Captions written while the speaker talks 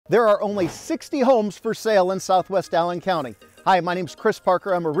There are only 60 homes for sale in Southwest Allen County. Hi, my name's Chris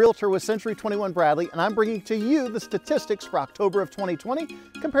Parker. I'm a realtor with Century 21 Bradley, and I'm bringing to you the statistics for October of 2020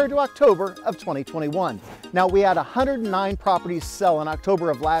 compared to October of 2021. Now, we had 109 properties sell in October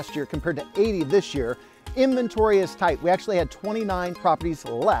of last year compared to 80 this year. Inventory is tight. We actually had 29 properties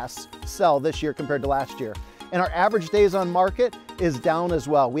less sell this year compared to last year. And our average days on market is down as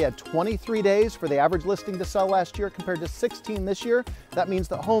well. We had 23 days for the average listing to sell last year compared to 16 this year. That means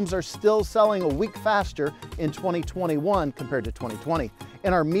that homes are still selling a week faster in 2021 compared to 2020.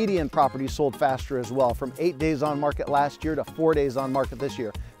 And our median properties sold faster as well, from 8 days on market last year to 4 days on market this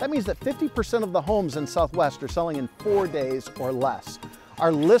year. That means that 50% of the homes in Southwest are selling in 4 days or less.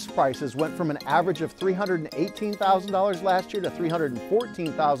 Our list prices went from an average of $318,000 last year to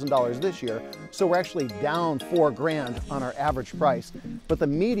 $314,000 this year. So we're actually down $4,000 on our average price, but the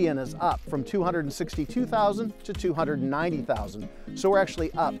median is up from $262,000 to $290,000. So we're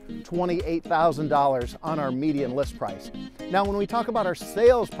actually up $28,000 on our median list price. Now, when we talk about our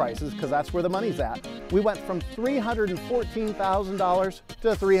sales prices, because that's where the money's at, we went from $314,000 to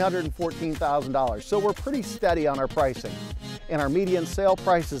 $314,000. So we're pretty steady on our pricing. And our median sale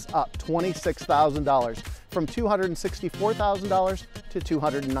price is up $26,000 from $264,000 to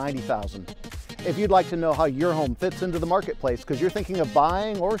 $290,000. If you'd like to know how your home fits into the marketplace because you're thinking of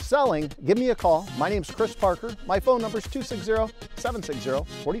buying or selling, give me a call. My name's Chris Parker. My phone number is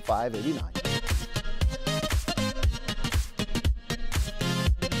 260-760-4589.